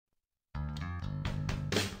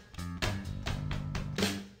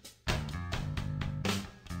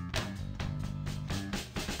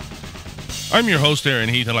I'm your host, Aaron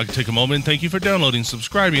Heath. I'd like to take a moment and thank you for downloading,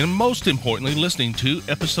 subscribing, and most importantly, listening to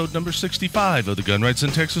episode number 65 of the Gun Rights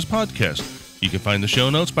in Texas podcast. You can find the show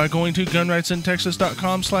notes by going to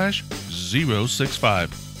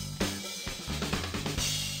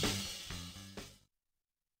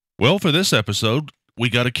gunrightsintexas.com/065. Well, for this episode, we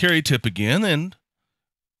got a carry tip again, and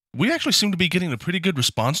we actually seem to be getting a pretty good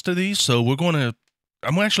response to these, so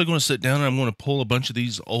I'm actually going to sit down and I'm going to pull a bunch of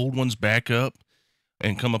these old ones back up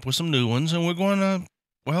and come up with some new ones, and we're going to,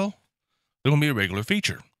 well, they're going to be a regular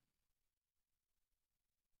feature.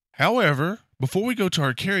 However, before we go to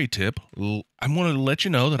our carry tip, I'm going to let you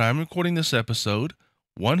know that I'm recording this episode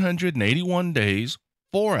 181 days,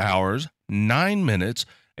 4 hours, 9 minutes,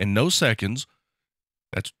 and no seconds.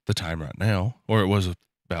 That's the time right now, or it was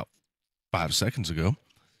about 5 seconds ago.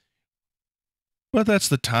 But that's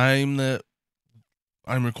the time that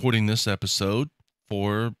I'm recording this episode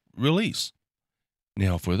for release.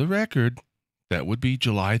 Now, for the record, that would be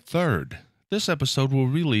July 3rd. This episode will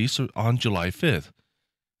release on July 5th,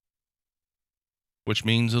 which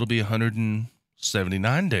means it'll be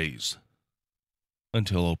 179 days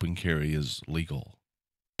until open carry is legal.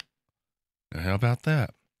 Now, how about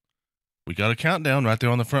that? We got a countdown right there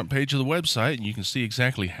on the front page of the website, and you can see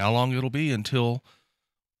exactly how long it'll be until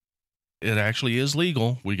it actually is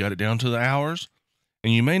legal. We got it down to the hours,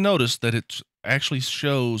 and you may notice that it actually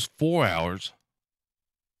shows 4 hours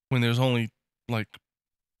when there's only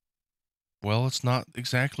it's not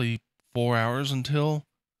exactly 4 hours until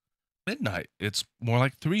midnight. It's more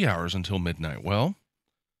like 3 hours until midnight. Well,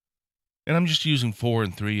 and I'm just using 4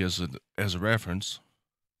 and 3 as a reference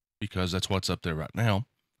because that's what's up there right now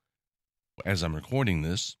as I'm recording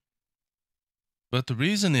this. But the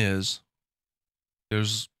reason is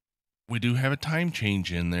we do have a time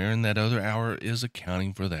change in there, and that other hour is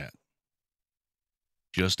accounting for that.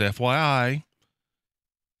 Just FYI,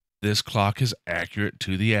 this clock is accurate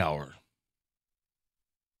to the hour.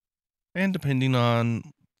 And depending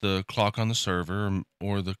on the clock on the server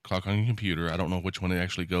or the clock on your computer, I don't know which one it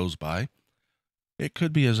actually goes by, it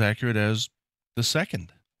could be as accurate as the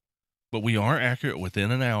second. But we are accurate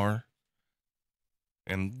within an hour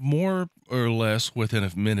and more or less within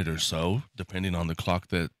a minute or so, depending on the clock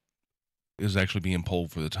that is actually being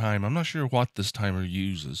pulled for the time. I'm not sure what this timer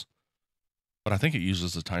uses, but I think it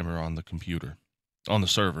uses the timer on the computer. On the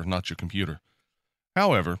server, not your computer.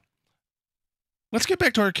 However, let's get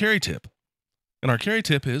back to our carry tip. And our carry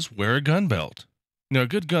tip is wear a gun belt. Now, a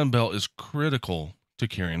good gun belt is critical to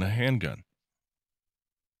carrying a handgun.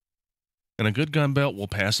 And a good gun belt will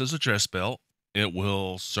pass as a dress belt. It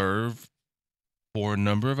will serve for a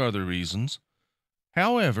number of other reasons.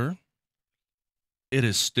 However, it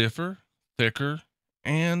is stiffer, thicker,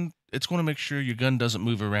 and it's going to make sure your gun doesn't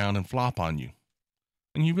move around and flop on you.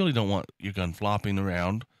 And you really don't want your gun flopping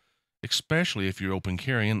around, especially if you're open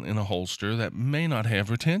carrying in a holster that may not have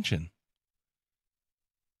retention.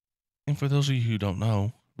 And for those of you who don't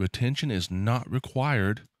know, retention is not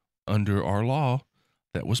required under our law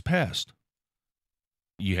that was passed.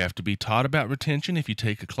 You have to be taught about retention if you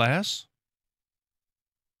take a class.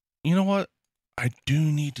 You know what? I do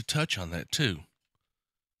need to touch on that too.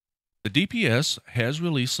 The DPS has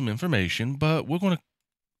released some information, but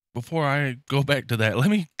before I go back to that, let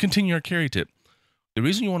me continue our carry tip. The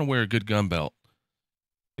reason you want to wear a good gun belt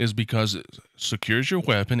is because it secures your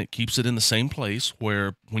weapon. It keeps it in the same place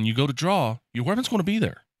where when you go to draw, your weapon's going to be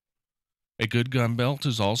there. A good gun belt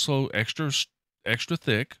is also extra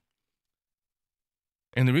thick.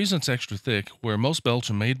 And the reason it's extra thick, where most belts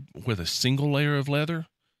are made with a single layer of leather,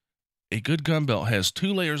 a good gun belt has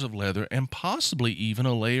 2 layers of leather and possibly even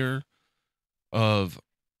a layer of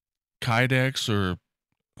Kydex or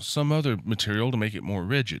some other material to make it more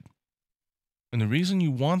rigid. And the reason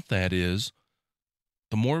you want that is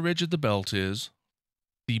the more rigid the belt is,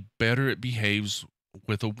 the better it behaves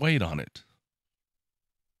with a weight on it.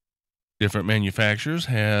 Different manufacturers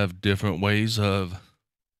have different ways of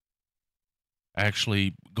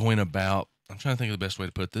actually going about, I'm trying to think of the best way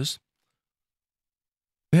to put this.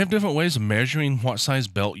 They have different ways of measuring what size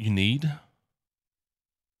belt you need.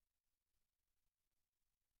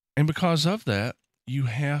 And because of that, you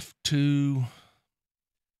have to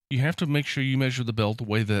make sure you measure the belt the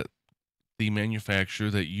way that the manufacturer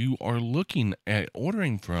that you are looking at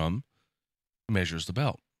ordering from measures the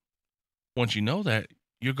belt. Once you know that,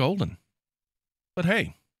 you're golden. But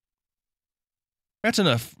hey, that's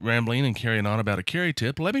enough rambling and carrying on about a carry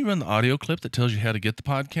tip. Let me run the audio clip that tells you how to get the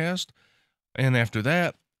podcast. And after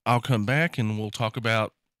that, I'll come back and we'll talk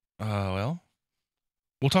about, what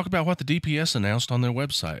the DPS announced on their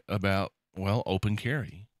website about, open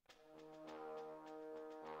carry.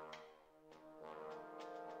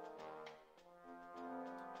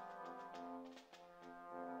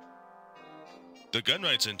 The Gun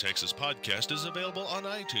Rights in Texas podcast is available on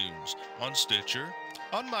iTunes, on Stitcher,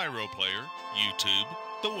 on MyRoPlayer, YouTube,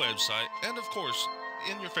 the website, and of course,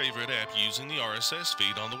 in your favorite app using the RSS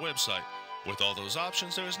feed on the website. With all those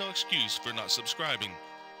options, there is no excuse for not subscribing.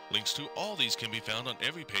 Links to all these can be found on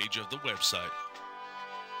every page of the website.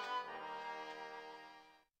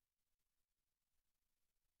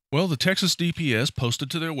 Well, the Texas DPS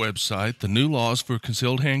posted to their website the new laws for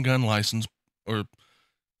concealed handgun license, or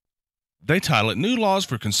they title it New Laws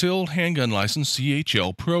for Concealed Handgun License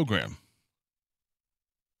CHL Program.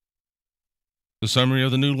 The summary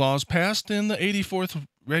of the new laws passed in the 84th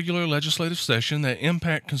regular legislative session that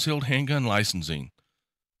impact concealed handgun licensing.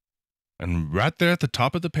 And right there at the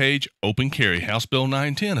top of the page, open carry, House Bill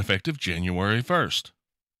 910, effective January 1st.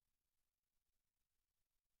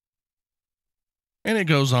 And it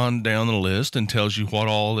goes on down the list and tells you what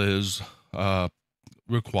all is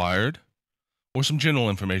required, or some general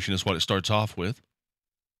information is what it starts off with.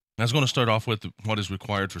 I was going to start off with what is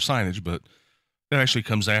required for signage, but that actually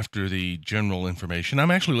comes after the general information.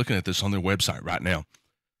 I'm actually looking at this on their website right now.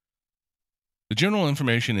 The general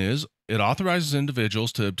information is, it authorizes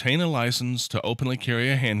individuals to obtain a license to openly carry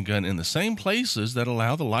a handgun in the same places that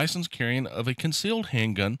allow the license carrying of a concealed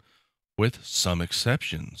handgun, with some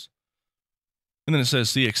exceptions. And then it says,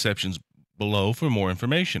 see exceptions below for more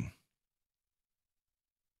information.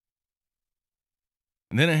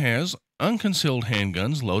 And then it has, unconcealed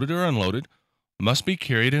handguns, loaded or unloaded, must be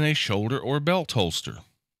carried in a shoulder or belt holster.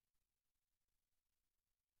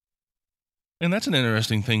 And that's an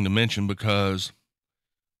interesting thing to mention, because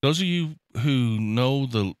those of you who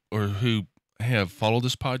know or who have followed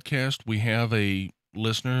this podcast, we have a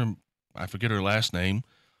listener, I forget her last name,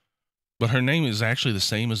 but her name is actually the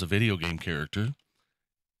same as a video game character,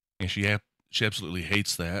 and she absolutely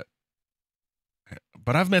hates that.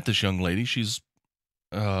 But I've met this young lady. She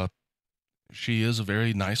is a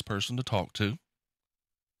very nice person to talk to.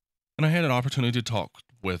 And I had an opportunity to talk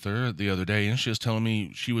with her the other day, and she was telling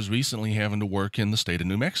me she was recently having to work in the state of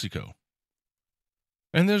New Mexico.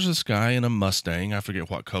 And there's this guy in a Mustang. I forget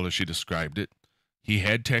what color she described it. He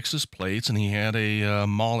had Texas plates, and he had a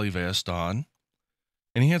Molly vest on.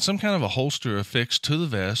 And he had some kind of a holster affixed to the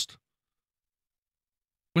vest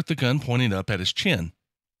with the gun pointing up at his chin.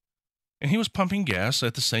 And he was pumping gas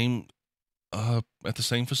at the same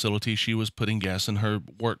facility she was putting gas in her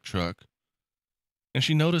work truck. And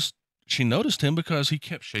she noticed him because he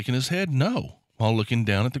kept shaking his head no while looking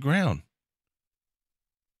down at the ground.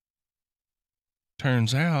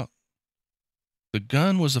 Turns out the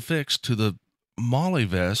gun was affixed to the Molly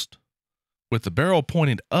vest with the barrel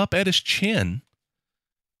pointed up at his chin.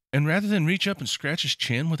 And rather than reach up and scratch his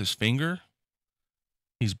chin with his finger,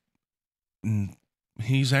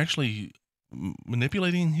 he's actually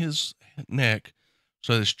manipulating his neck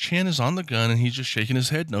so that his chin is on the gun, and he's just shaking his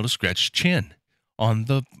head no to scratch his chin on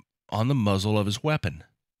the muzzle of his weapon.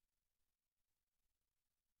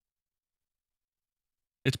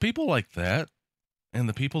 It's people like that, and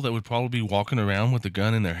the people that would probably be walking around with the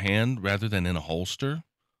gun in their hand rather than in a holster,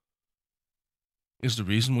 is the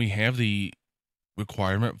reason we have the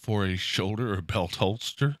requirement for a shoulder or belt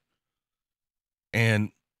holster.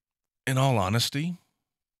 And in all honesty,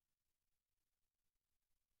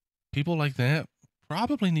 people like that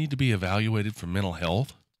probably need to be evaluated for mental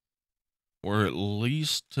health, or at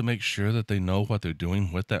least to make sure that they know what they're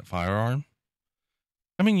doing with that firearm.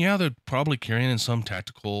 I mean, yeah, they're probably carrying in some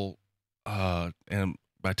tactical, and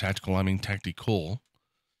by tactical, I mean tactical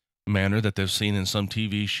manner that they've seen in some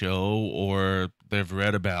TV show, or they've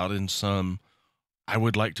read about in some, I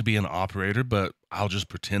would like to be an operator, but I'll just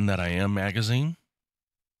pretend that I am magazine.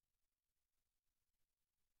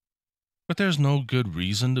 But there's no good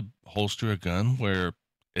reason to holster a gun where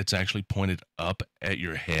it's actually pointed up at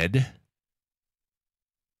your head.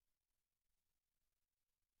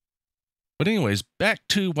 But anyways, back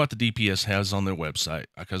to what the DPS has on their website,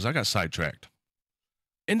 because I got sidetracked.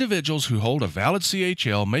 Individuals who hold a valid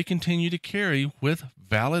CHL may continue to carry with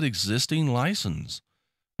valid existing license.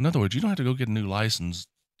 In other words, you don't have to go get a new license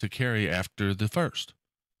to carry after the first.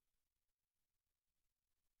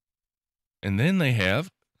 And then they have,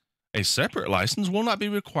 a separate license will not be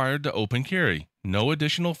required to open carry. No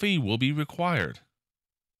additional fee will be required.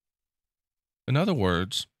 In other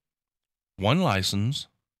words, one license,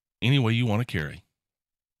 any way you want to carry.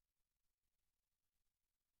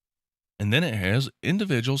 And then it has,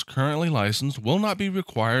 individuals currently licensed will not be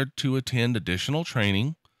required to attend additional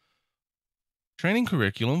training. Training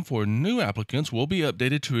curriculum for new applicants will be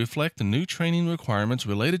updated to reflect the new training requirements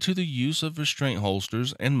related to the use of restraint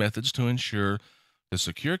holsters and methods to ensure the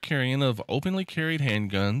secure carrying of openly carried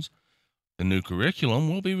handguns. The new curriculum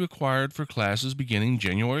will be required for classes beginning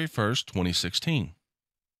January 1st, 2016.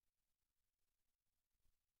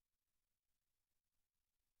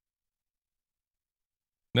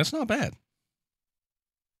 That's not bad.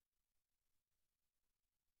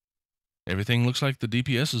 Everything looks like the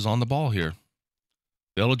DPS is on the ball here.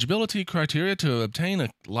 The eligibility criteria to obtain a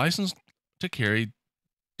license to carry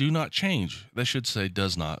do not change. That should say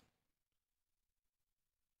does not.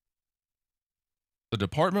 The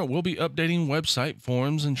department will be updating website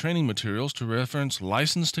forms and training materials to reference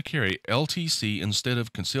license to carry LTC instead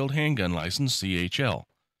of concealed handgun license CHL.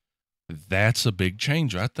 That's a big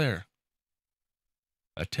change right there.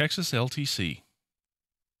 A Texas LTC.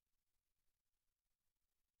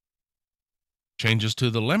 Changes to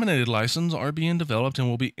the laminated license are being developed and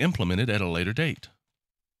will be implemented at a later date.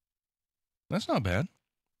 That's not bad.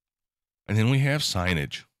 And then we have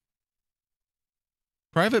signage.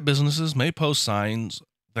 Private businesses may post signs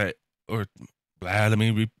that, let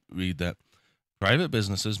me read that. Private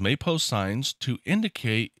businesses may post signs to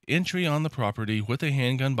indicate entry on the property with a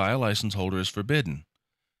handgun by a license holder is forbidden.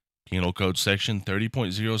 Penal Code Section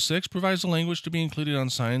 30.06 provides the language to be included on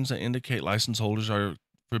signs that indicate license holders are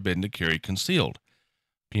forbidden to carry concealed.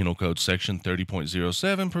 Penal Code Section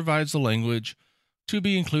 30.07 provides the language to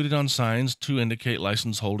be included on signs to indicate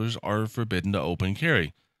license holders are forbidden to open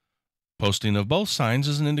carry. Posting of both signs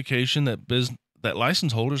is an indication that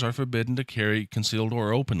license holders are forbidden to carry concealed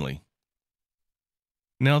or openly.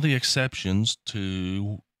 Now the exceptions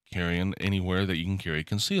to carrying anywhere that you can carry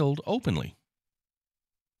concealed openly.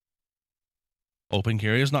 Open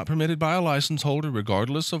carry is not permitted by a license holder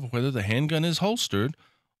regardless of whether the handgun is holstered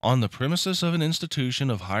on the premises of an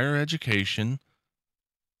institution of higher education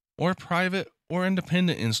or a private or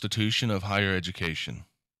independent institution of higher education.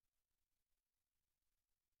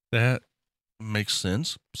 That makes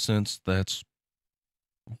sense since that's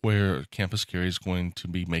where campus carry is going to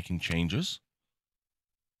be making changes.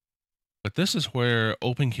 But this is where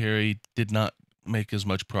open carry did not make as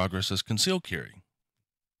much progress as concealed carry.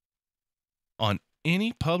 On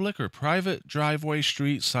any public or private driveway,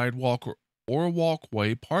 street, sidewalk, or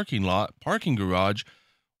walkway, parking lot, parking garage,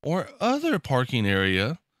 or other parking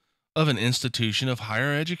area of an institution of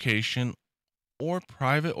higher education or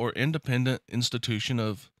private or independent institution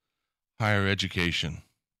of higher education.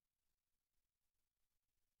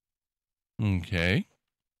 Okay.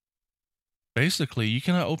 Basically, you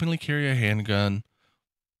cannot openly carry a handgun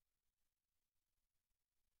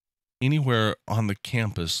anywhere on the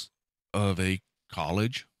campus of a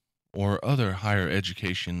college or other higher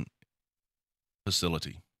education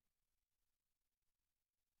facility.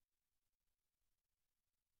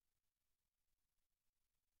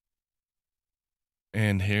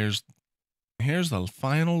 And here's the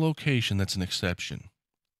final location that's an exception.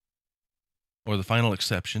 Or the final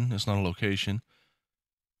exception, it's not a location.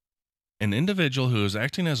 An individual who is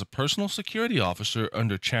acting as a personal security officer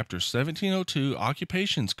under Chapter 1702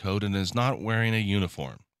 Occupations Code and is not wearing a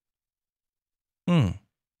uniform.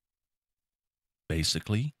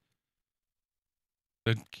 Basically,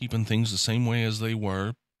 they're keeping things the same way as they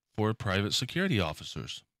were for private security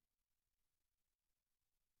officers.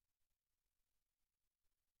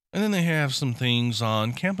 And then they have some things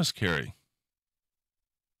on campus carry.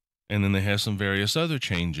 And then they have some various other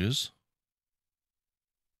changes.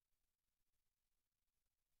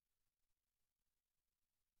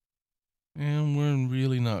 And we're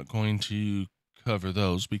really not going to cover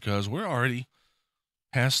those because we're already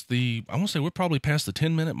past we're probably past the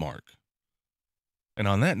 10-minute mark. And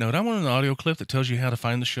on that note, I want an audio clip that tells you how to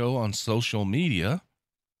find the show on social media.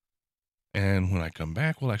 And when I come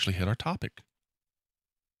back, we'll actually hit our topic.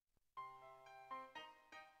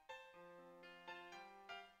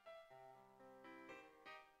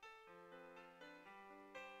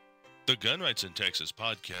 The Gun Rights in Texas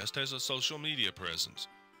podcast has a social media presence.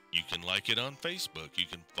 You can like it on Facebook, you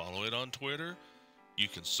can follow it on Twitter, you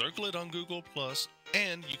can circle it on Google+,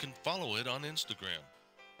 and you can follow it on Instagram.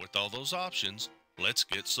 With all those options, let's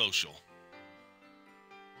get social.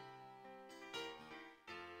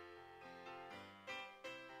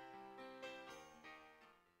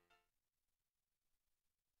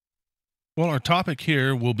 Well, our topic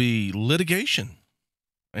here will be litigation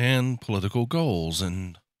and political goals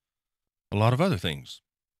and a lot of other things.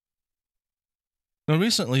 Now,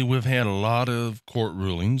 recently, we've had a lot of court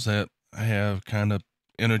rulings that have kind of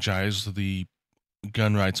energized the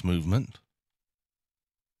gun rights movement.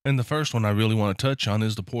 And the first one I really want to touch on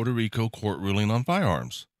is the Puerto Rico court ruling on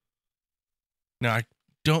firearms. Now, I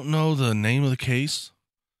don't know the name of the case,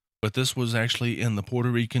 but this was actually in the Puerto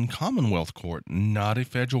Rican Commonwealth Court, not a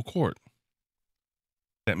federal court.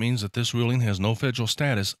 That means that this ruling has no federal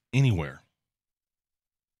status anywhere.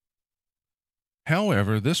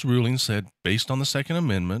 However, this ruling said, based on the Second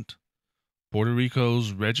Amendment, Puerto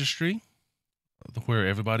Rico's registry, where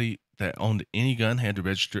everybody that owned any gun had to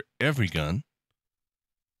register every gun,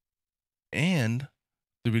 and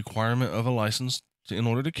the requirement of a license in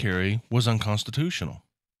order to carry was unconstitutional.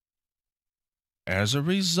 As a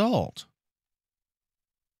result,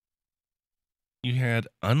 you had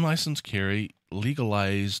unlicensed carry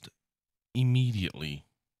legalized immediately.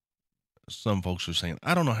 Some folks are saying,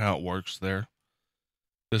 I don't know how it works there.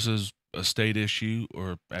 This is a state issue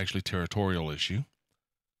or actually territorial issue.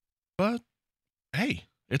 But hey,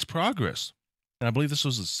 it's progress. And I believe this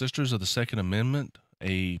was the Sisters of the Second Amendment,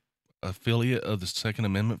 a affiliate of the Second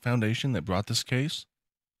Amendment Foundation, that brought this case.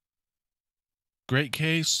 Great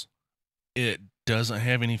case. It doesn't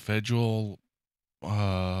have any federal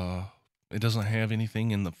it doesn't have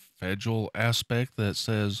anything in the federal aspect that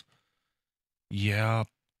says, yeah,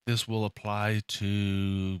 this will apply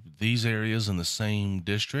to these areas in the same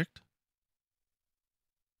district.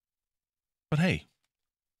 But hey,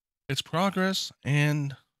 it's progress,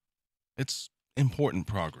 and it's important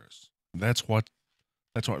progress. That's what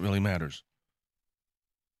really matters.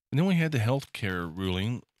 And then we had the healthcare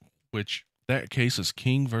ruling, which that case is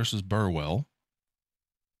King versus Burwell.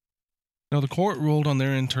 Now, the court ruled on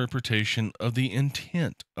their interpretation of the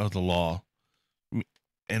intent of the law,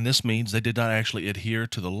 and this means they did not actually adhere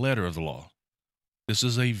to the letter of the law. This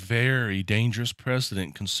is a very dangerous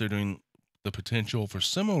precedent considering the potential for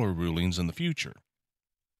similar rulings in the future.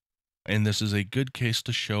 And this is a good case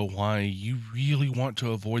to show why you really want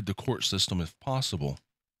to avoid the court system if possible.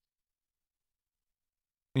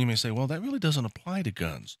 You may say, well, that really doesn't apply to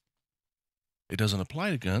guns. It doesn't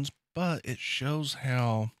apply to guns, but it shows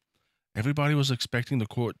how everybody was expecting the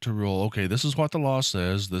court to rule, okay, this is what the law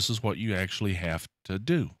says, this is what you actually have to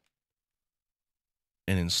do.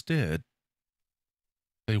 And instead,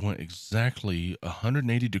 they went exactly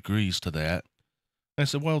 180 degrees to that. And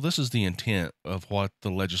said, well, this is the intent of what the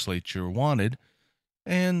legislature wanted,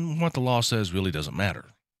 and what the law says really doesn't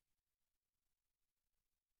matter.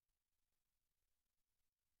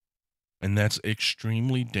 And that's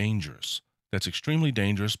extremely dangerous. That's extremely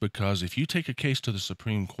dangerous because if you take a case to the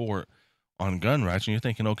Supreme Court on gun rights and you're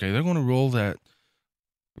thinking, okay, they're going to rule that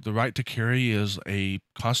the right to carry is a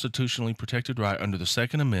constitutionally protected right under the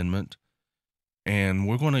Second Amendment, and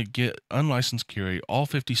we're going to get unlicensed carry all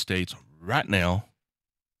 50 states right now.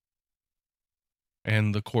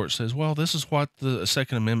 And the court says, well, this is what the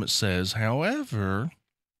Second Amendment says. However,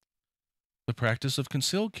 the practice of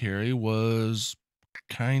concealed carry was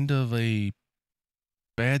kind of a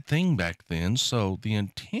bad thing back then. So the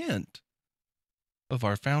intent of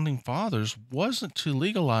our founding fathers wasn't to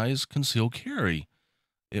legalize concealed carry.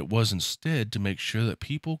 It was instead to make sure that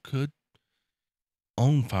people could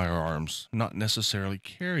own firearms, not necessarily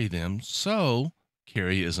carry them, so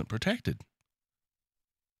carry isn't protected.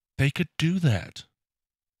 They could do that.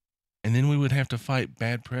 And then we would have to fight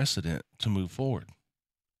bad precedent to move forward.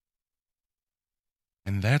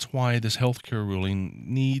 And that's why this healthcare ruling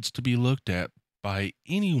needs to be looked at by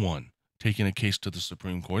anyone taking a case to the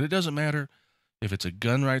Supreme Court. It doesn't matter if it's a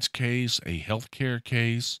gun rights case, a healthcare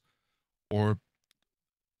case, or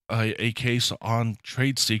a case on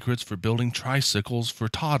trade secrets for building tricycles for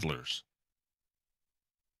toddlers.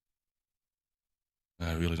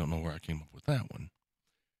 I really don't know where I came up with that one.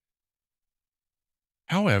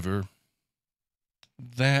 However,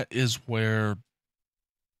 that is where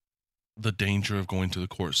the danger of going to the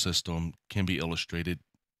court system can be illustrated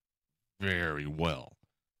very well.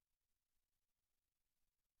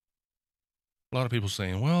 A lot of people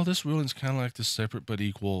saying, well, this ruling's kind of like this separate but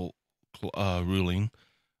equal ruling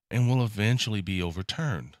and will eventually be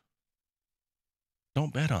overturned.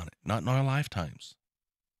 Don't bet on it. Not in our lifetimes.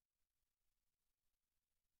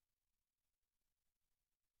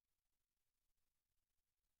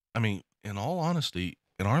 I mean, in all honesty,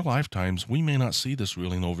 in our lifetimes, we may not see this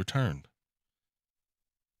ruling overturned.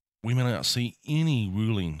 We may not see any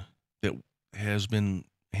ruling that has been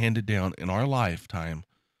handed down in our lifetime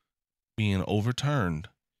being overturned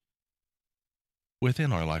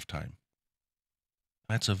within our lifetime.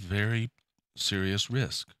 That's a very serious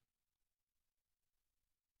risk.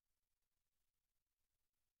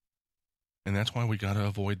 And that's why we got to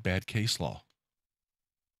avoid bad case law.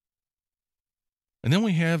 And then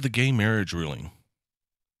we have the gay marriage ruling.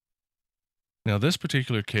 Now, this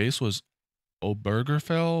particular case was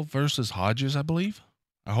Obergefell versus Hodges, I believe.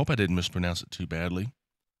 I hope I didn't mispronounce it too badly.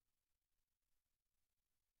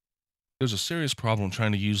 There's a serious problem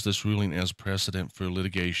trying to use this ruling as precedent for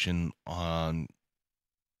litigation on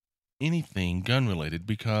anything gun related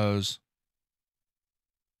because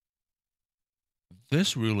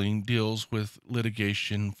This ruling deals with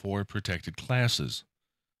litigation for protected classes.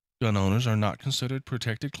 Gun owners are not considered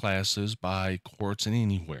protected classes by courts in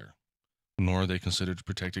anywhere, nor are they considered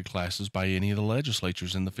protected classes by any of the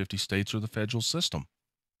legislatures in the 50 states or the federal system.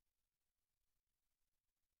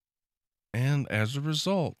 And as a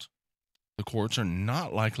result, the courts are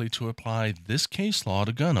not likely to apply this case law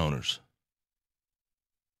to gun owners.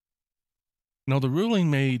 Now, the ruling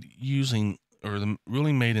made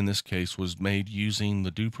in this case was made using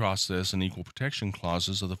the due process and equal protection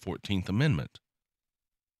clauses of the 14th Amendment.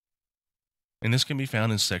 And this can be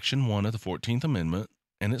found in Section 1 of the 14th Amendment,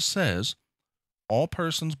 and it says, all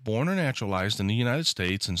persons born or naturalized in the United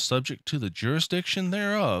States and subject to the jurisdiction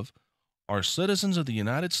thereof are citizens of the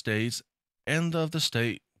United States and of the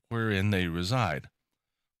state wherein they reside.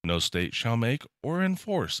 No state shall make or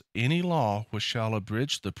enforce any law which shall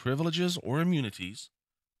abridge the privileges or immunities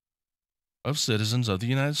of citizens of the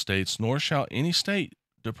United States, nor shall any state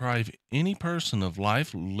deprive any person of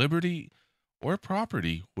life, liberty, or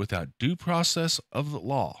property without due process of the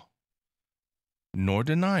law, nor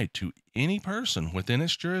deny to any person within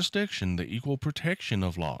its jurisdiction the equal protection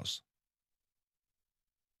of laws.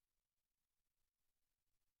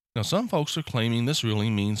 Now, some folks are claiming this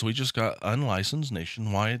ruling means we just got unlicensed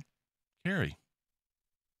nationwide carry.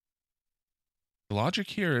 The logic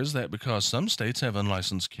here is that because some states have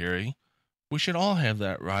unlicensed carry, we should all have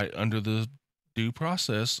that right under the due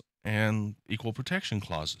process and equal protection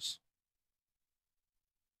clauses.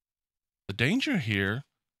 The danger here,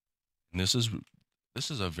 and this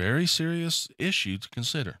is a very serious issue to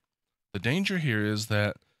consider. The danger here is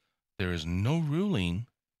that there is no ruling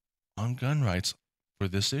on gun rights for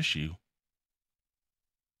this issue.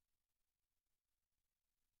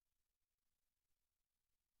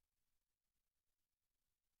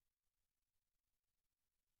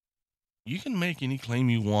 You can make any claim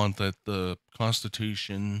you want that the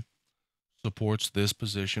Constitution supports this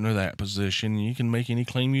position or that position. You can make any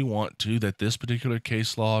claim you want to that this particular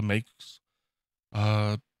case law makes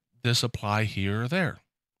this apply here or there.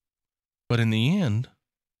 But in the end,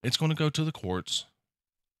 it's going to go to the courts.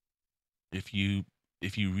 If you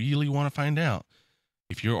really want to find out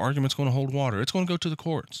if your argument's going to hold water, it's going to go to the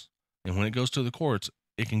courts. And when it goes to the courts,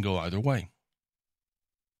 it can go either way.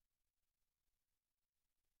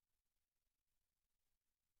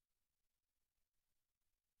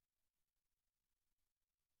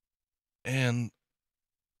 And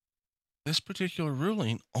this particular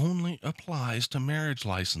ruling only applies to marriage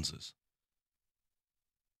licenses.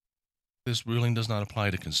 This ruling does not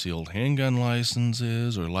apply to concealed handgun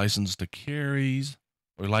licenses or licenses to carry,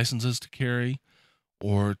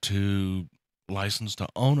 or to license to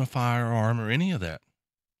own a firearm or any of that.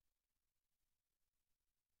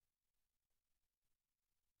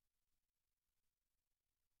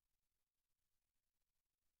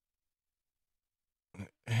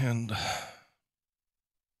 And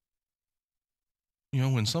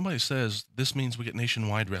when somebody says this means we get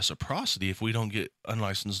nationwide reciprocity if we don't get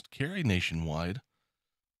unlicensed carry nationwide,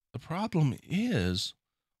 the problem is,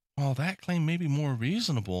 while that claim may be more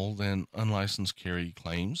reasonable than unlicensed carry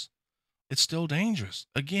claims, it's still dangerous.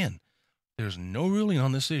 Again, there's no ruling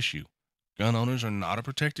on this issue. Gun owners are not a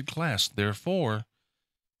protected class. Therefore,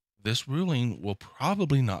 this ruling will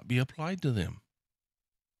probably not be applied to them.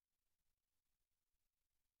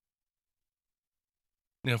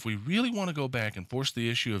 Now, if we really want to go back and force the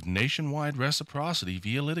issue of nationwide reciprocity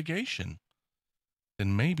via litigation,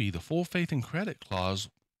 then maybe the full faith and credit clause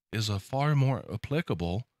is a far more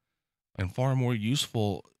applicable and far more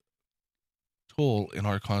useful tool in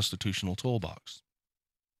our constitutional toolbox.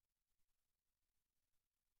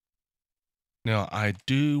 Now, I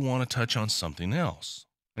do want to touch on something else,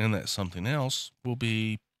 and that something else will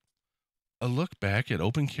be a look back at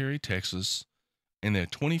Open Carry Texas and their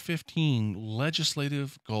 2015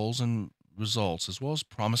 legislative goals and results, as well as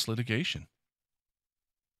promised litigation.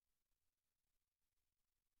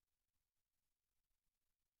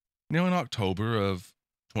 Now, in October of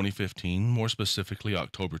 2015, more specifically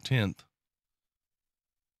October 10th,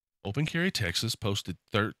 Open Carry Texas posted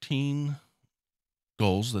 13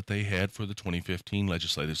 goals that they had for the 2015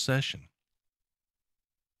 legislative session.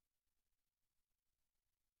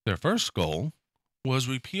 Their first goal was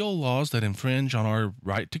repeal laws that infringe on our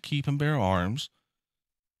right to keep and bear arms,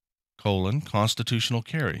 constitutional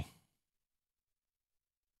carry.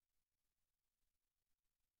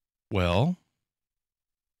 Well,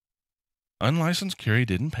 unlicensed carry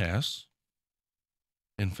didn't pass.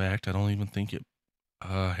 In fact, I don't even think it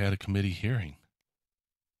had a committee hearing.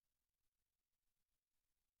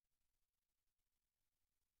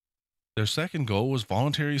 Their second goal was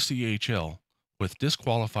voluntary CHL, with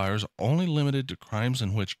disqualifiers only limited to crimes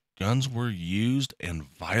in which guns were used and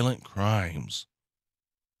violent crimes.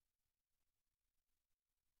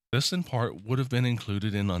 This, in part, would have been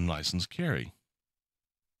included in unlicensed carry.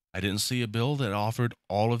 I didn't see a bill that offered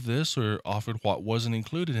all of this or offered what wasn't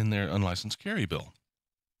included in their unlicensed carry bill.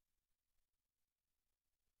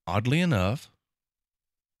 Oddly enough,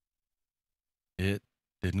 it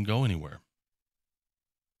didn't go anywhere.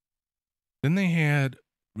 Then they had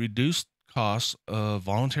reduced costs of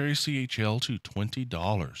voluntary CHL to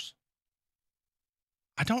 $20.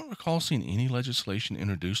 I don't recall seeing any legislation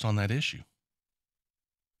introduced on that issue.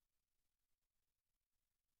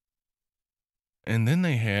 And then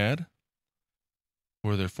they had,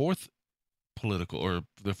 for their fourth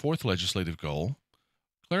legislative goal,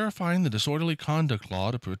 clarifying the disorderly conduct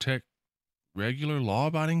law to protect regular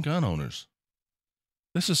law-abiding gun owners.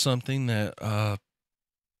 This is something that I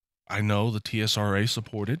know the TSRA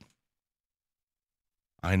supported.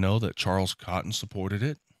 I know that Charles Cotton supported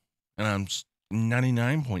it. And I'm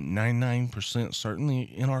 99.99% certain the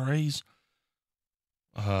NRA's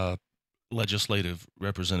legislative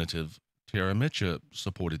representative, Tara Mitchell,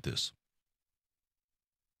 supported this.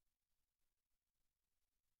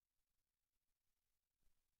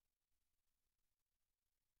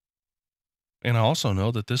 And I also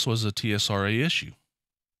know that this was a TSRA issue.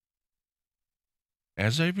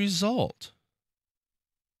 As a result,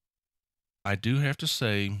 I do have to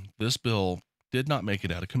say this bill did not make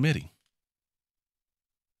it out of committee.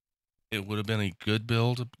 It would have been a good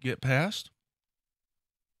bill to get passed.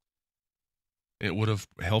 It would have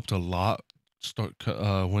helped a lot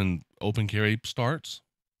when open carry starts.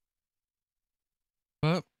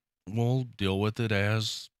 But we'll deal with it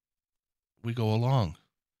as we go along.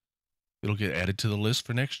 It'll get added to the list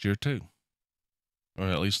for next year, too. Or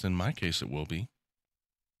at least in my case, it will be.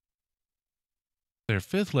 Their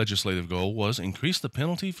fifth legislative goal was increase the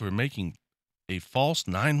penalty for making a false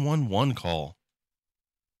 911 call.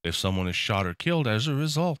 If someone is shot or killed as a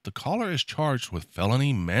result, the caller is charged with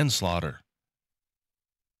felony manslaughter.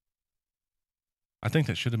 I think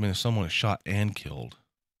that should have been if someone is shot and killed.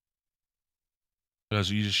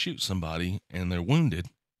 Because you just shoot somebody and they're wounded,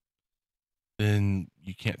 then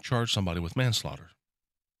you can't charge somebody with manslaughter.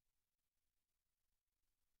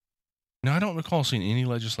 Now, I don't recall seeing any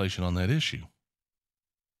legislation on that issue.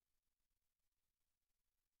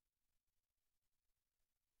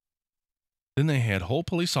 Then they had hold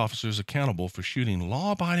police officers accountable for shooting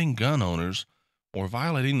law-abiding gun owners or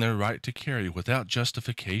violating their right to carry without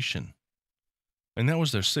justification. And that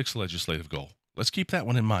was their sixth legislative goal. Let's keep that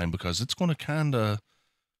one in mind because it's going to kind of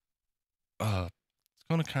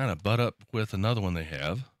butt up with another one they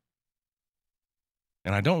have.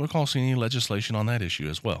 And I don't recall seeing any legislation on that issue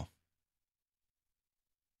as well.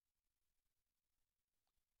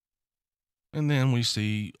 And then we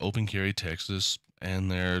see Open Carry Texas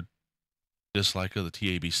and their dislike of the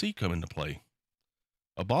TABC come into play.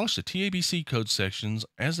 Abolish the TABC code sections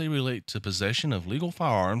as they relate to possession of legal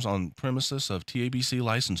firearms on premises of TABC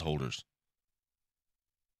license holders.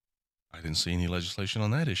 I didn't see any legislation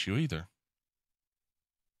on that issue either.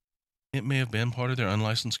 It may have been part of their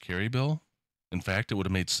unlicensed carry bill. In fact, it would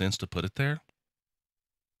have made sense to put it there.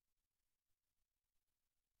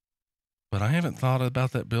 But I haven't thought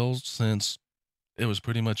about that bill since it was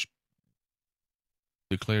pretty much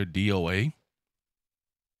declared DOA.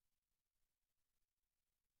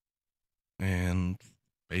 And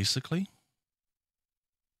basically,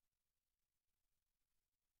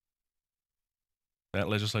 that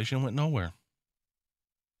legislation went nowhere.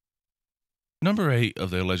 Number 8 of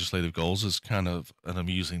their legislative goals is kind of an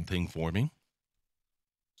amusing thing for me.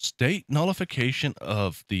 State nullification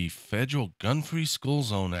of the federal Gun-Free School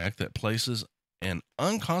Zone Act that places an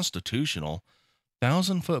unconstitutional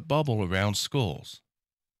 1,000-foot bubble around schools.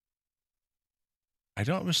 I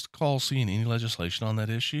don't recall seeing any legislation on that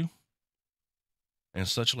issue. And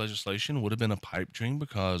such legislation would have been a pipe dream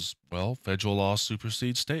because, well, federal law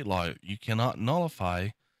supersedes state law. You cannot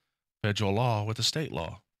nullify federal law with a state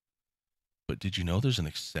law. But did you know there's an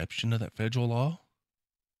exception to that federal law?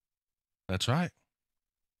 That's right.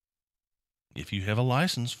 If you have a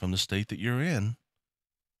license from the state that you're in,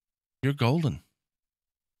 you're golden.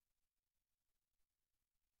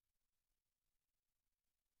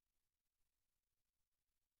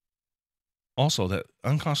 Also, that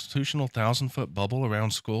unconstitutional 1,000-foot bubble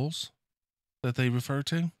around schools that they refer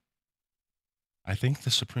to, I think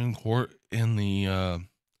the Supreme Court in the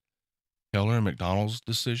Keller and McDonald's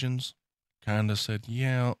decisions kind of said,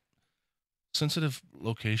 yeah, sensitive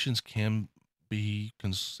locations can be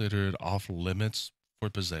considered off limits for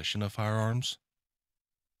possession of firearms.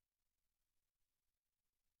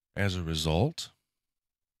 As a result,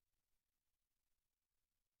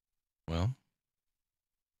 well,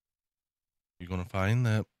 you're going to find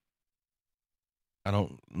that I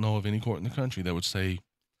don't know of any court in the country that would say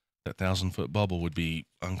that 1,000-foot bubble would be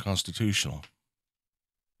unconstitutional.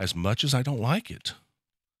 As much as I don't like it,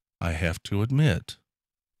 I have to admit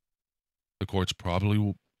the courts probably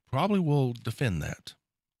will defend that.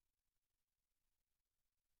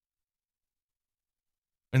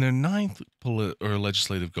 And their ninth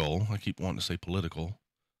legislative goal, I keep wanting to say political,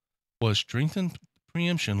 was strengthen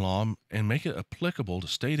preemption law and make it applicable to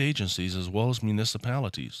state agencies as well as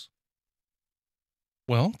municipalities.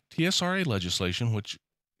 Well, TSRA legislation, which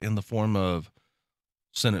in the form of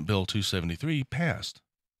Senate Bill 273, passed.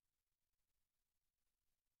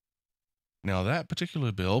 Now, that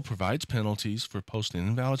particular bill provides penalties for posting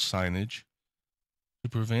invalid signage to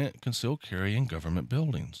prevent concealed carry in government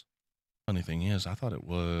buildings. Funny thing is, I thought it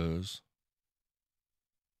was.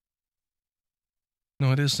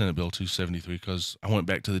 No, it is Senate Bill 273 because I went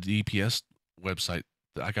back to the DPS website.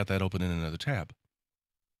 I got that open in another tab.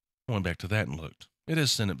 I went back to that and looked. It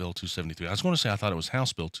is Senate Bill 273. I was going to say I thought it was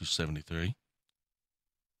House Bill 273,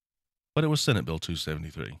 but it was Senate Bill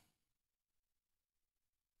 273.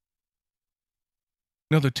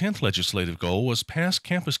 Now, the 10th legislative goal was pass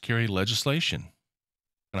campus carry legislation.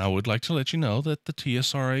 And I would like to let you know that the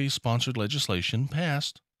TSRA-sponsored legislation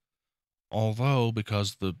passed, although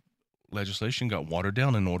because the legislation got watered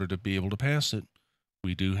down in order to be able to pass it,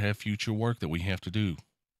 we do have future work that we have to do.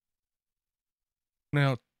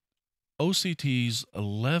 Now, OCT's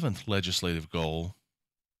 11th legislative goal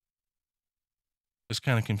is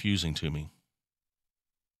kind of confusing to me.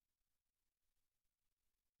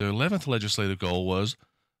 The 11th legislative goal was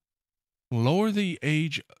lower the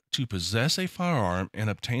age to possess a firearm and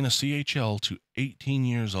obtain a CHL to 18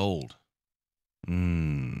 years old.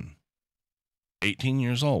 18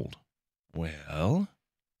 years old. Well,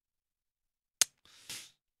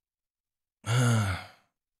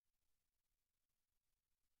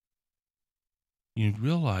 you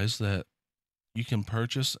realize that you can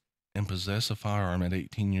purchase and possess a firearm at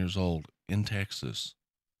 18 years old in Texas,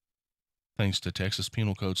 thanks to Texas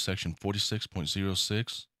Penal Code Section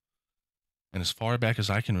 46.06. And as far back as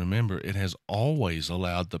I can remember, it has always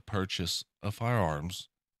allowed the purchase of firearms,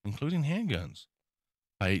 including handguns,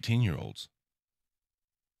 by 18-year-olds.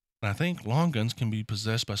 And I think long guns can be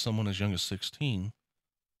possessed by someone as young as 16,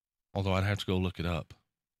 although I'd have to go look it up.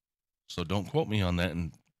 So don't quote me on that,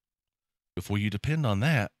 and before you depend on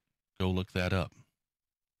that, go look that up.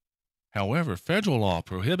 However, federal law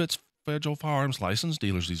prohibits federal firearms license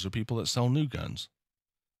dealers, these are people that sell new guns,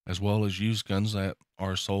 as well as used guns that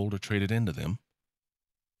are sold or traded into them.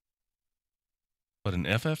 But an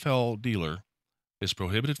FFL dealer is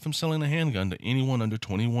prohibited from selling a handgun to anyone under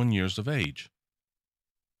 21 years of age.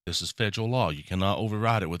 This is federal law. You cannot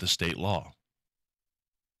override it with a state law.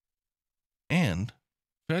 And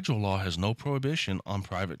federal law has no prohibition on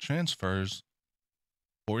private transfers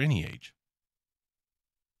for any age,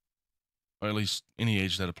 or at least any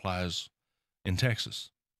age that applies in Texas.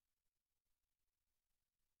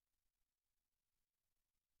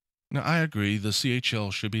 Now, I agree the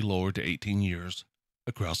CHL should be lowered to 18 years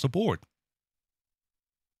across the board.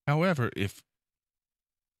 However, if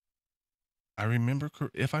I remember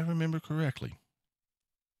correctly,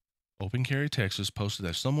 Open Carry Texas posted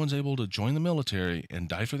that if someone's able to join the military and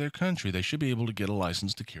die for their country, they should be able to get a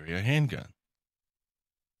license to carry a handgun,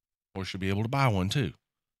 or should be able to buy one too.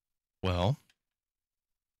 Well,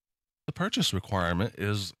 the purchase requirement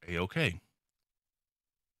is A-OK.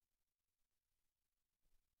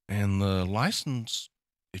 And the license,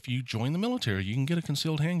 if you join the military, you can get a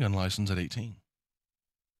concealed handgun license at 18.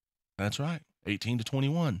 That's right, 18 to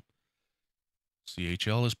 21.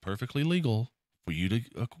 CHL is perfectly legal for you to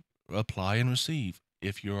apply and receive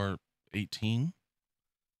if you're 18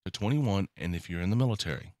 to 21 and if you're in the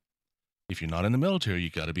military. If you're not in the military, you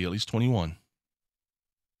got to be at least 21.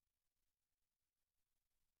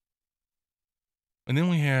 And then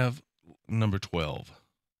we have number 12.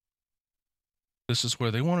 This is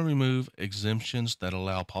where they want to remove exemptions that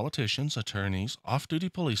allow politicians, attorneys, off-duty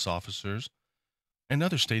police officers, and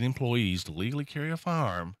other state employees to legally carry a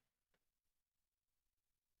firearm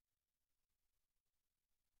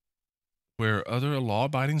where other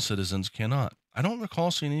law-abiding citizens cannot. I don't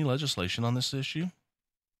recall seeing any legislation on this issue.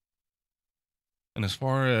 And as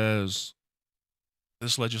far as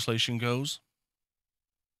this legislation goes,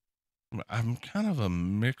 I'm kind of a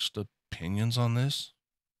mixed opinions on this.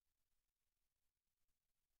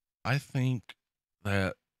 I think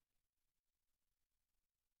that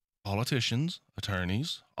politicians,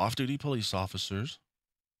 attorneys, off-duty police officers,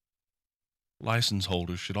 license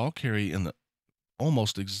holders should all carry in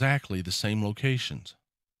almost exactly the same locations.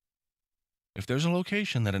 If there's a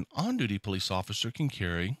location that an on-duty police officer can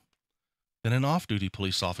carry, then an off-duty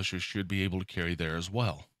police officer should be able to carry there as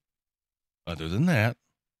well. Other than that,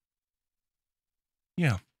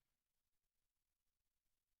 yeah,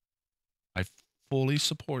 I fully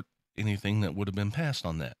support anything that would have been passed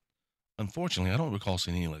on that. Unfortunately, I don't recall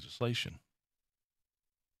seeing any legislation.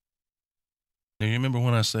 Now, you remember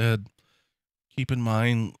when I said, keep in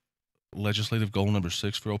mind legislative goal number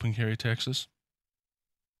 6 for open carry Texas?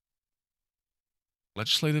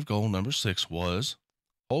 Legislative goal number 6 was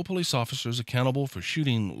hold police officers accountable for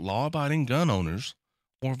shooting law-abiding gun owners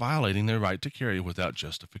or violating their right to carry without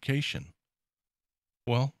justification.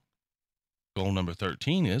 Well, goal number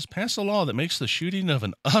 13 is pass a law that makes the shooting of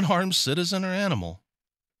an unarmed citizen or animal.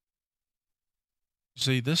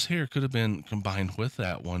 See, this here could have been combined with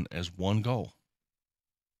that one as one goal.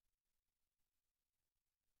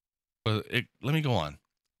 But let me go on,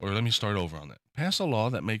 or let me start over on that. Pass a law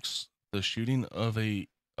that makes the shooting of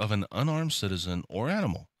an unarmed citizen or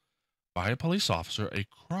animal by a police officer a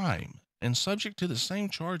crime and subject to the same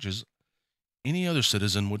charges any other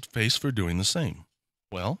citizen would face for doing the same.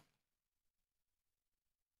 Well,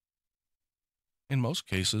 in most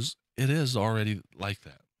cases, it is already like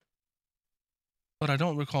that. But I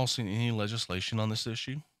don't recall seeing any legislation on this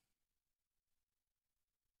issue.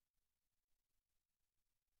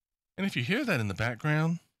 And if you hear that in the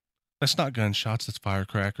background, that's not gunshots, that's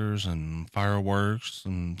firecrackers and fireworks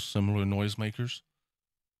and similar noisemakers.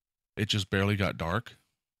 It just barely got dark.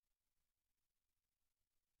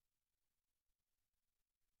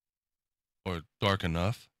 Or dark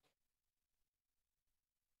enough.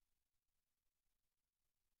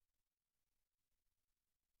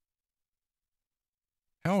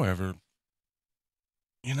 However,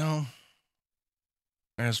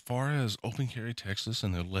 as far as Open Carry Texas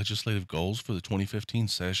and their legislative goals for the 2015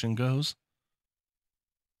 session goes,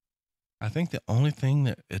 I think the only thing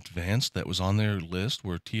that advanced that was on their list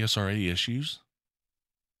were TSRA issues.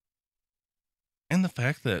 And the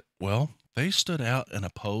fact that, well, they stood out and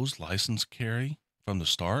opposed license carry from the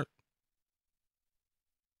start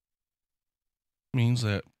means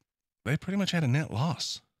that they pretty much had a net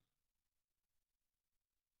loss.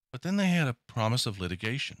 But then they had a promise of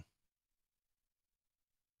litigation.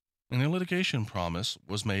 And their litigation promise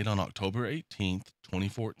was made on October 18th,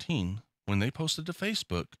 2014, when they posted to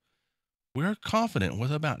Facebook, we're confident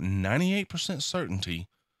with about 98% certainty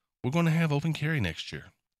we're going to have open carry next year.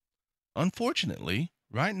 Unfortunately,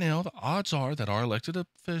 right now, the odds are that our elected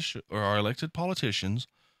official or our elected politicians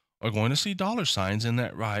are going to see dollar signs in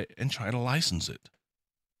that right and try to license it.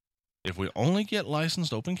 If we only get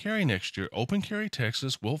licensed open carry next year, Open Carry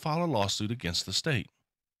Texas will file a lawsuit against the state.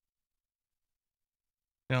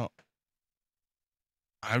 Now,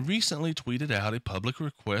 I recently tweeted out a public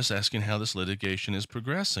request asking how this litigation is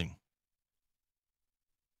progressing.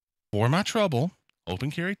 For my trouble, Open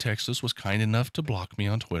Carry Texas was kind enough to block me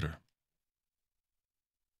on Twitter.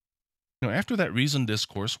 Now, after that reasoned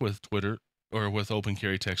discourse with Open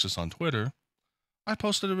Carry Texas on Twitter, I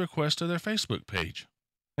posted a request to their Facebook page,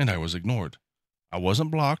 and I was ignored. I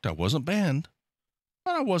wasn't blocked, I wasn't banned,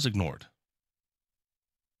 but I was ignored.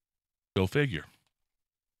 Go figure.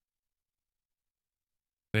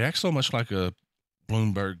 They act so much like a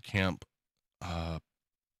Bloomberg camp.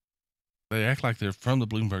 They act like they're from the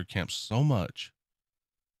Bloomberg camp so much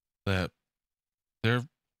that their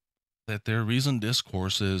reasoned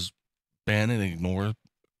discourse is ban and ignore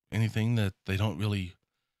anything that they don't really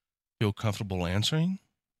feel comfortable answering.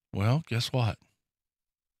 Well, guess what?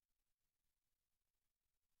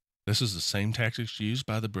 This is the same tactics used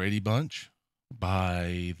by the Brady Bunch,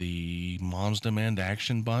 by the Moms Demand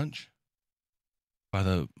Action Bunch, by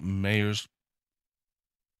the mayor's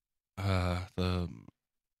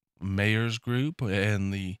group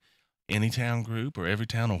and the Anytown group or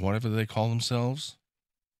Everytown or whatever they call themselves.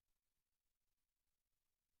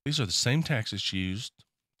 These are the same tactics used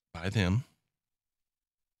by them.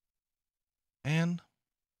 And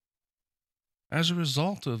as a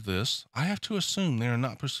result of this, I have to assume they are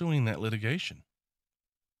not pursuing that litigation.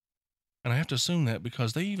 And I have to assume that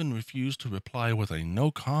because they even refuse to reply with a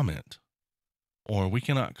no comment, or we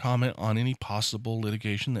cannot comment on any possible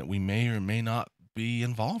litigation that we may or may not be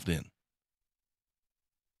involved in.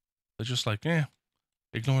 They're just like,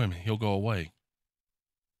 ignore him, he'll go away.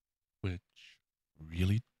 Which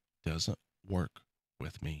really doesn't work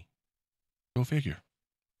with me. Go figure.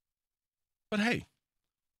 But hey,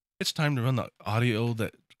 it's time to run the audio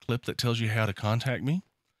clip that tells you how to contact me.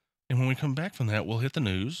 And when we come back from that, we'll hit the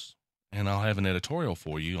news, and I'll have an editorial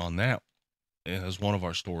for you on that as one of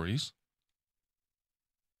our stories.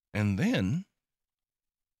 And then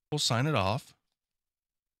we'll sign it off.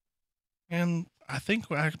 And I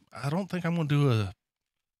don't think I'm going to do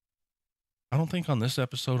I don't think on this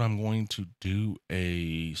episode I'm going to do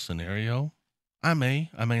a scenario. I may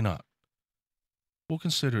not. We'll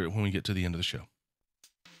consider it when we get to the end of the show.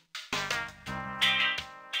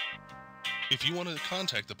 If you want to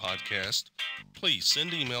contact the podcast, please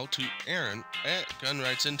send email to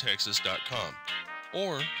aaron@gunrightsintexas.com,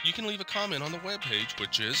 or you can leave a comment on the webpage,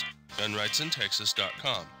 which is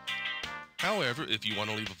gunrightsintexas.com. However, if you want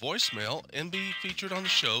to leave a voicemail and be featured on the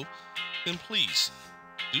show, then please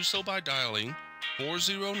do so by dialing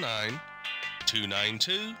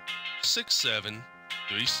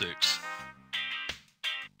 409-292-6736.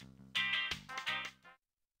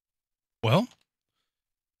 Well,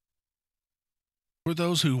 for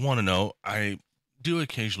those who want to know, I do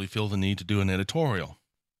occasionally feel the need to do an editorial.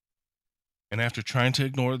 And after trying to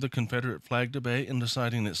ignore the Confederate flag debate and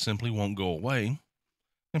deciding it simply won't go away,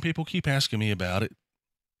 and people keep asking me about it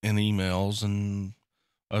in emails and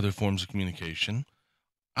other forms of communication,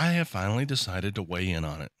 I have finally decided to weigh in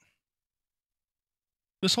on it.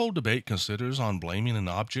 This whole debate considers on blaming an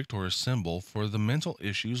object or a symbol for the mental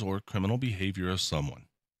issues or criminal behavior of someone.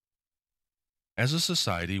 As a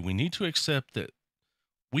society, we need to accept that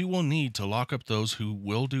we will need to lock up those who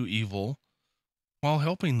will do evil while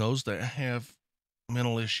helping those that have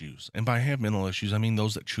mental issues. And by have mental issues, I mean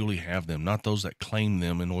those that truly have them, not those that claim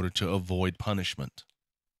them in order to avoid punishment.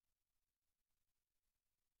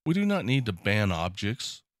 We do not need to ban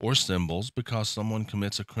objects or symbols because someone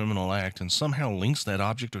commits a criminal act and somehow links that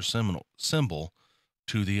object or symbol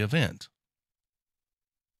to the event.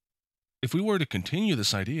 If we were to continue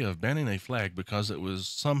this idea of banning a flag because it was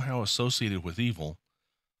somehow associated with evil,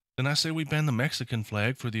 then I say we ban the Mexican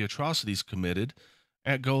flag for the atrocities committed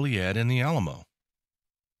at Goliad and the Alamo.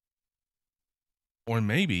 Or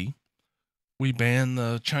maybe we ban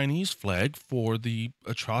the Chinese flag for the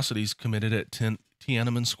atrocities committed at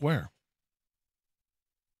Tiananmen Square.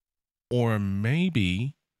 Or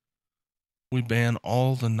maybe we ban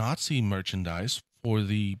all the Nazi merchandise for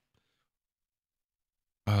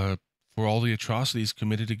all the atrocities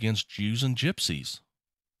committed against Jews and Gypsies.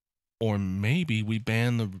 Or maybe we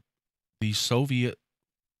ban the Soviet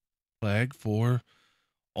flag for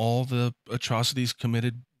all the atrocities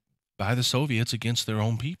committed by the Soviets against their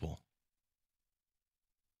own people.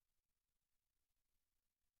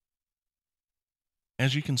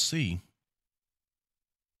 As you can see,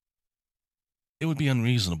 it would be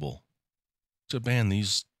unreasonable to ban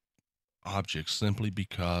these objects simply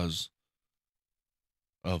because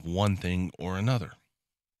of one thing or another.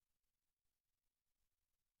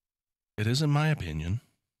 It is, in my opinion,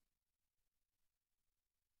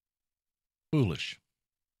 foolish.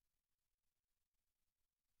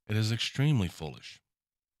 It is extremely foolish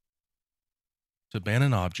to ban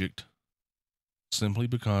an object simply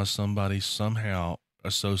because somebody somehow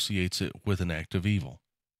associates it with an act of evil.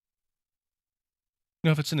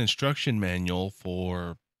 Now, if it's an instruction manual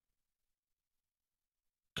for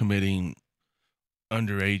committing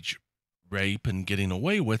underage rape and getting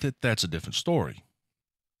away with it, that's a different story.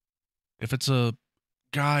 If it's a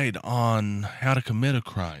guide on how to commit a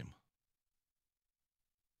crime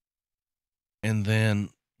and then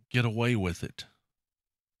get away with it,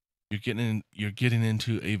 you're getting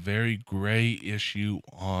into a very gray issue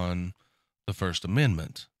on the First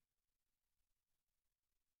Amendment.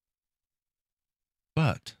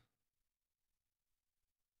 But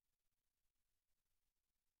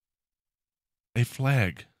a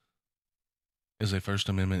flag is a First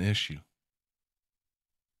Amendment issue.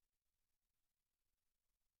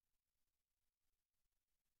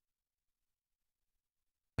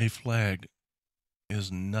 A flag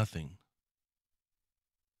is nothing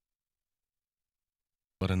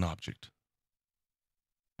but an object.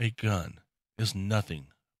 A gun is nothing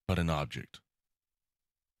but an object.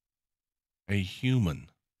 A human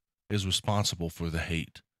is responsible for the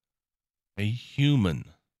hate. A human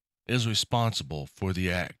is responsible for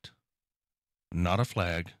the act. Not a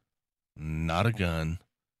flag, not a gun,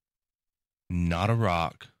 not a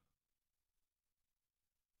rock,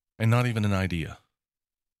 and not even an idea.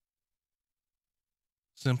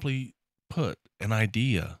 Simply put, an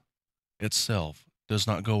idea itself does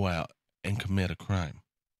not go out and commit a crime.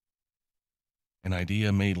 An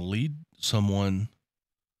idea may lead someone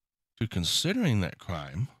to considering that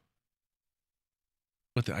crime,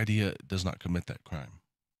 but the idea does not commit that crime,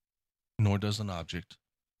 nor does an object,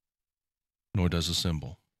 nor does a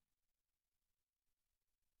symbol.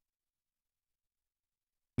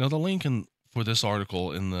 Now, the link for this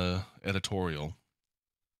article in the editorial,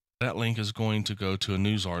 that link is going to go to a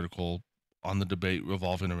news article on the debate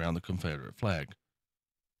revolving around the Confederate flag.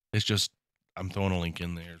 It's just, I'm throwing a link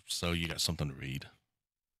in there so you got something to read.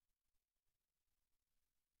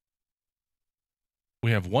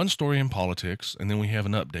 We have one story in politics, and then we have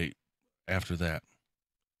an update after that.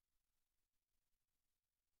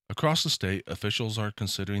 Across the state, officials are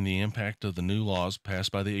considering the impact of the new laws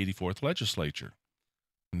passed by the 84th legislature.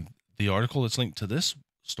 The article that's linked to this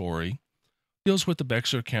story deals with the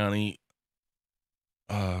Bexar County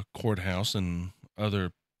courthouse and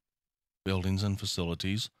other buildings and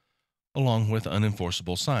facilities, along with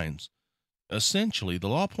unenforceable signs. Essentially, the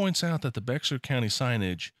law points out that the Bexar County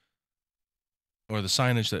signage, or the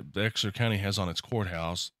signage that Bexar County has on its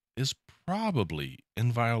courthouse, is probably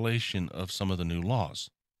in violation of some of the new laws.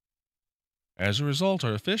 As a result,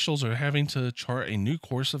 our officials are having to chart a new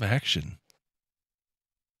course of action.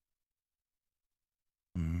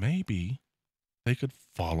 Maybe they could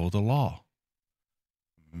follow the law.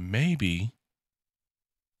 Maybe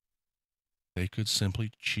they could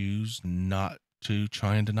simply choose not to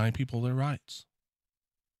try and deny people their rights.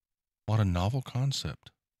 What a novel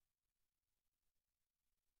concept.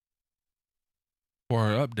 For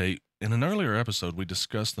our update, in an earlier episode, we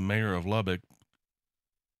discussed the mayor of Lubbock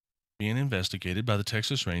being investigated by the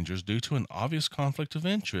Texas Rangers due to an obvious conflict of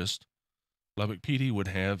interest Lubbock PD would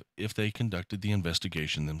have if they conducted the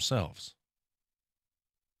investigation themselves.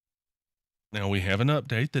 Now we have an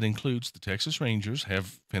update that includes the Texas Rangers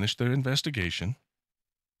have finished their investigation,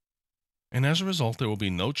 and as a result, there will be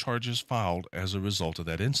no charges filed as a result of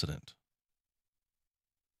that incident.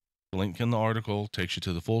 The link in the article takes you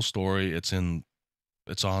to the full story. It's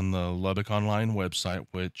on the Lubbock Online website,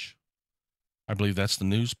 which I believe that's the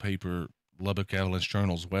newspaper Lubbock Avalanche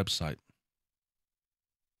Journal's website.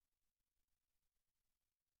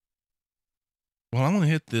 Well, I'm going to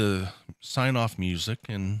hit the sign-off music,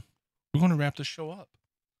 and we're going to wrap this show up.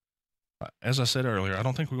 As I said earlier, I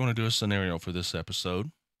don't think we're going to do a scenario for this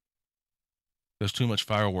episode. There's too much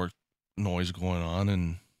firework noise going on,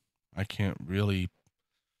 and I can't really...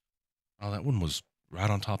 Oh, that one was right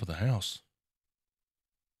on top of the house.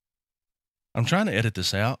 I'm trying to edit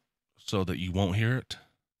this out so that you won't hear it.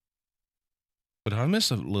 But if I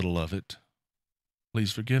miss a little of it,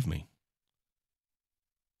 please forgive me.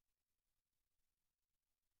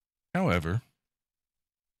 However,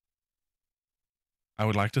 I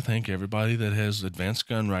would like to thank everybody that has advanced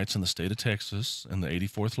gun rights in the state of Texas and the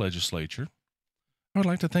 84th legislature. I would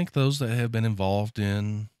like to thank those that have been involved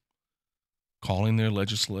in calling their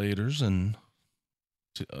legislators and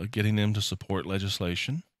getting them to support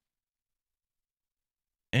legislation.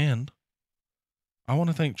 And I want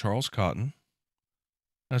to thank Charles Cotton,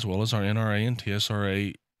 as well as our NRA and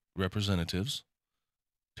TSRA representatives,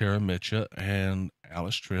 Tara Mitchell and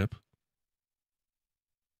Alice Tripp,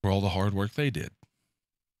 for all the hard work they did.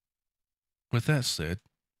 With that said,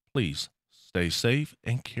 please stay safe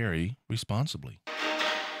and carry responsibly.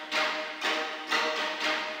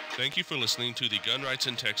 Thank you for listening to the Gun Rights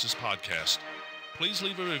in Texas podcast. Please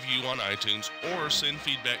leave a review on iTunes or send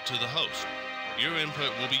feedback to the host. Your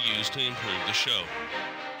input will be used to improve the show.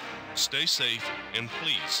 Stay safe and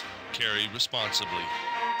please carry responsibly.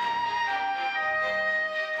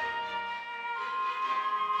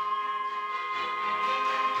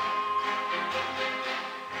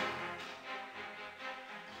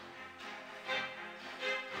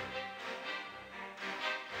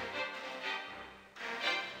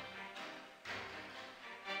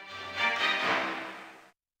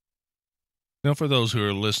 Now, for those who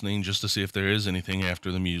are listening just to see if there is anything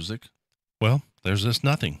after the music, well, there's this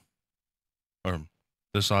nothing. Or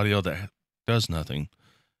this audio that does nothing.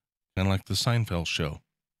 Kind of like the Seinfeld show.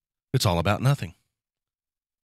 It's all about nothing.